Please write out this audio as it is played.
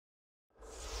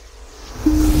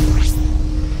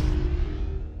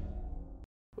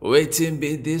Waiting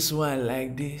be this one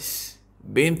like this.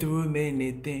 Been through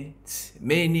many things,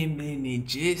 many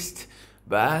gists,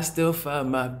 but I still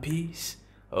find my peace.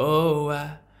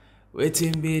 Oh,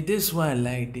 waiting be this one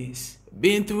like this.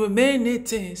 Been through many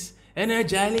things, and a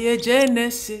jolly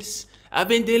genesis. I've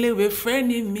been dealing with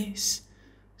frenemies.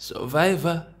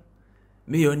 Survivor,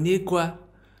 me uniqua,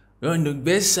 run the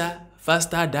besa,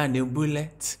 faster than a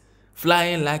bullet,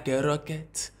 flying like a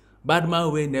rocket. Bad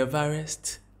man will never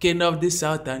rest. King of the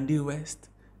South and the West.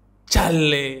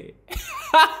 Charlie.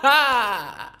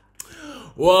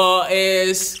 What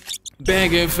is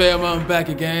banging fam? I'm back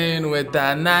again with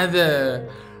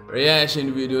another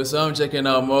reaction video. So I'm checking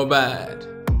out Mohbad,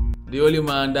 the only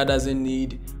man that doesn't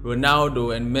need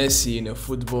Ronaldo and Messi in a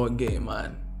football game,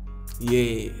 man.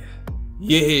 Yeah,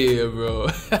 bro.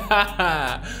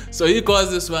 So he calls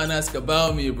this one ask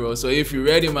about me, bro. So if you're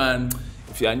ready, man,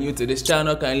 if you are new to this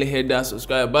channel, kindly hit that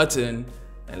subscribe button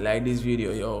and like this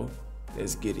video, yo.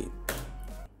 Let's get it.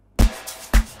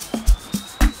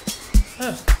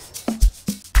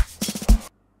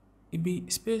 It be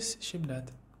spaceship that.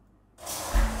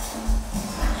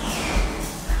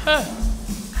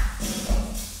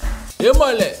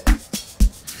 Emole.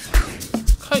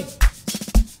 Hi.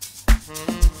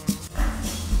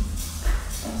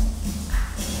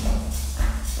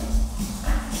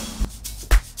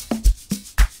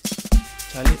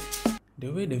 Charlie,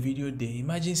 the way the video they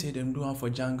imagine say them do one for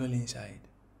jungle inside.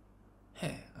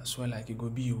 Hey, I swear like it go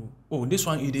be you. Oh, this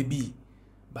one it be.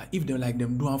 But if they like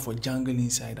them do one for jungle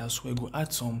inside, I swear go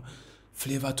add some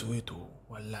flavor to it. Oh,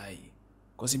 wallahi.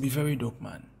 Cause it be very dope,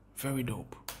 man. Very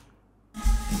dope.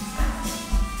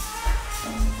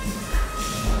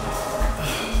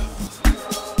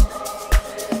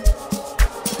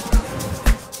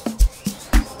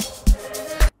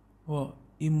 Well,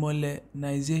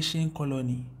 immobilization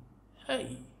colony.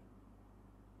 Hey,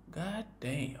 god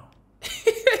damn.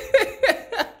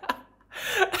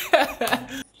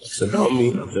 It's about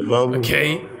me.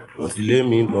 Okay. Okay.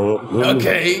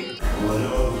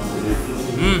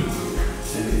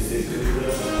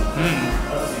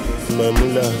 My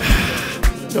mullah,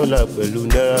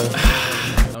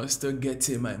 I'm still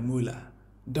getting my mullah,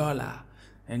 dollar,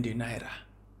 and the naira.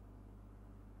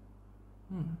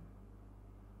 I'm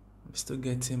still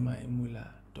getting my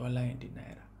mullah, dollar, and the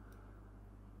naira.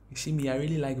 You see me, I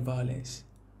really like violence.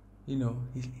 You know,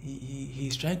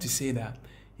 he's trying to say that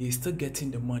he's still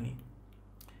getting the money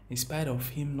in spite of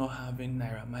him not having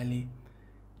Naira Marley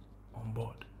on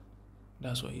board.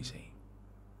 That's what he's saying.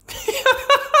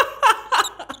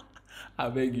 I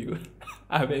beg you.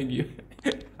 I beg you.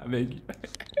 I beg you.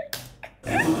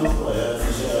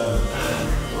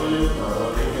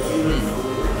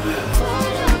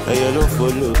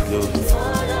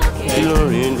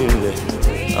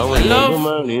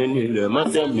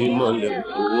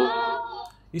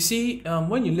 You see,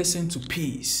 when you listen to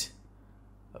peace,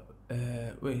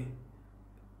 wait,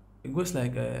 it goes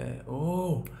like,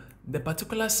 oh, the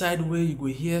particular side where you go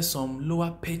hear some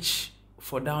lower pitch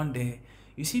for down there.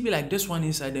 You see, be like this one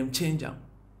inside them change them.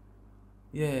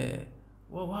 Yeah.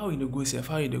 Well, how you go, Seth?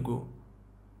 How you go?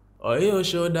 Oh, you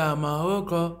show that my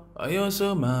oko. Oh, you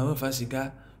so my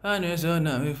ofasiga. And you so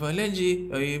now if I leji.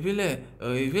 Oh, you feel.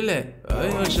 Oh, you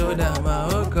show that my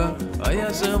oko. Oh,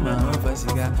 you so my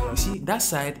ofasiga. You see that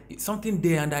side, something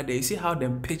there and that there. You see how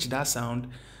them pitch that sound.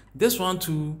 This one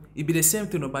too, it be the same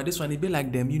thing, but this one it be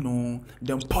like them, you know,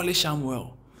 them polish them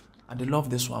well. And they love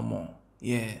this one more.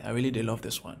 Yeah, I really they love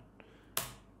this one.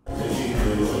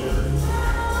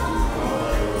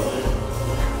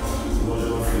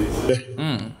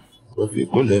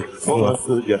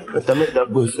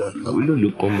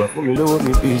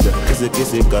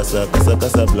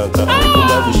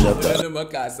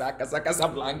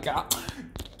 Casablanca.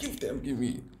 Give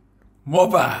me.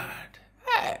 Mohbad.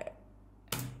 Hey.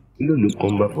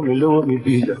 Casablanca.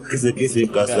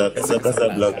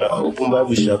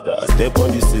 Step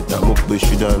on the seat, I'm up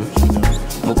with you down.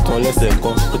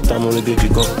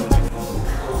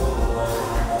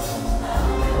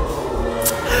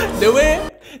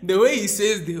 The way he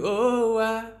says the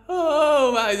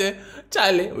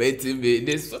Charlie, wait to be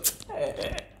this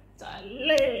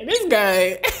Charlie, this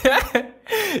guy.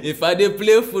 If I did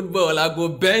play football, I go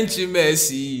bench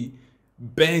Messi,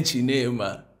 bench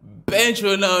Neymar, bench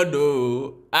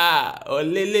Ronaldo.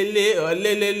 Olelele,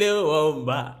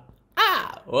 womba.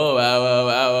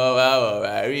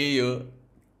 Rio.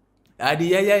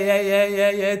 Adi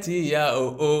ya tia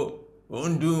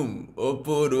undum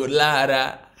oporo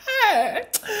lara.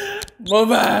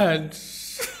 Mohbad.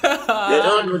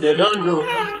 They don't know.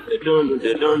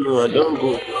 I don't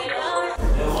go.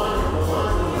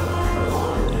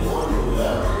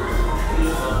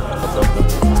 sọ̀tọ̀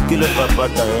kí ló fà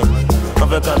pátá yẹn wọ́n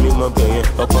fẹ́ ká mi mọ bẹ̀ yẹn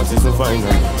ọkàn ti sún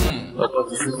fáìnà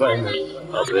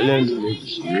àbẹ̀lẹ̀ ní méjì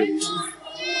ṣeré.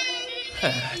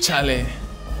 Charlie,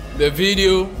 the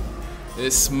video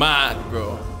is mad, bro.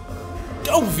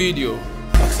 Dope video.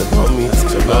 Ask about me,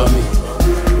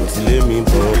 mo ti lé mi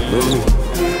bọ̀ lómi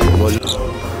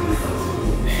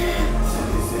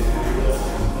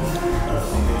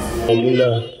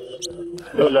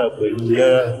lọ́la pẹ̀lú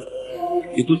yára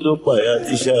ikú tó pààyà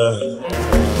tíṣà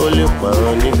ó lè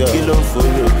pààrọ̀ nígbà kí ló ń fò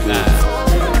lókè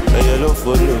ẹyẹ ló ń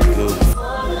fò lókè.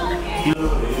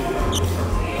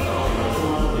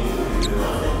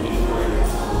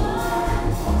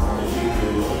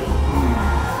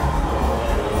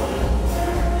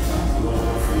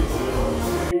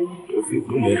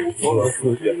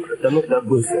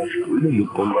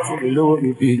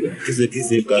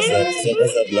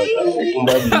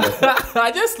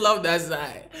 I just love that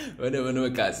side. When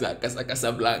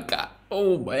Casablanca.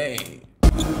 Oh man.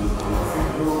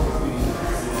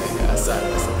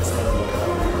 Casablanca.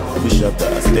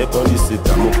 Step on the seat,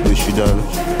 I'm up to shoot down.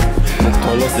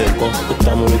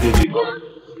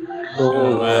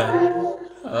 Oh wow.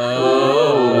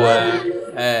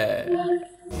 Hey.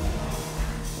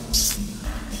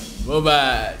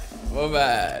 Mohbad.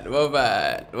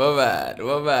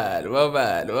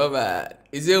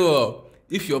 Is it what?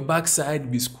 If your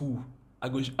backside be school, I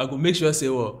go make sure say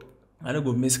what? I don't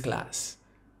go miss class.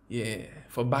 Yeah,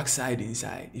 for backside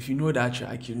inside. If you know that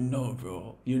track, you know,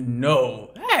 bro. You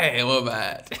know. Hey,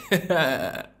 Mohbad.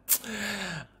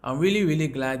 I'm really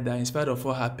glad that in spite of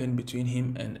what happened between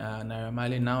him and Naira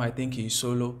Marley, now I think he's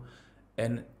solo.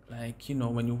 And like, you know,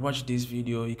 when you watch this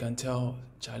video, you can tell,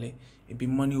 Charlie, it be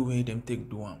money where them take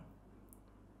do am.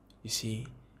 You see,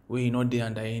 where he not there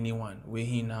under anyone, where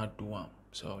he not do am.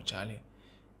 So Charlie,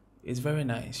 it's very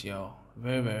nice, yo.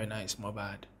 Very nice,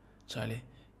 Mohbad. Charlie,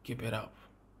 keep it up.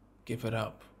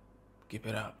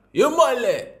 You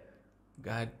mole!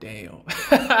 God damn.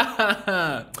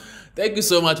 Thank you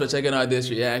so much for checking out this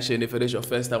reaction. If it is your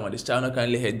first time on this channel,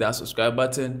 kindly hit that subscribe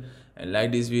button and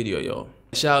like this video, yo.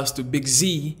 Shouts to Big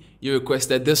Z. You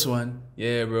requested this one.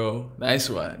 Yeah, bro. Nice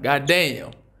one. God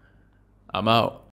damn. I'm out.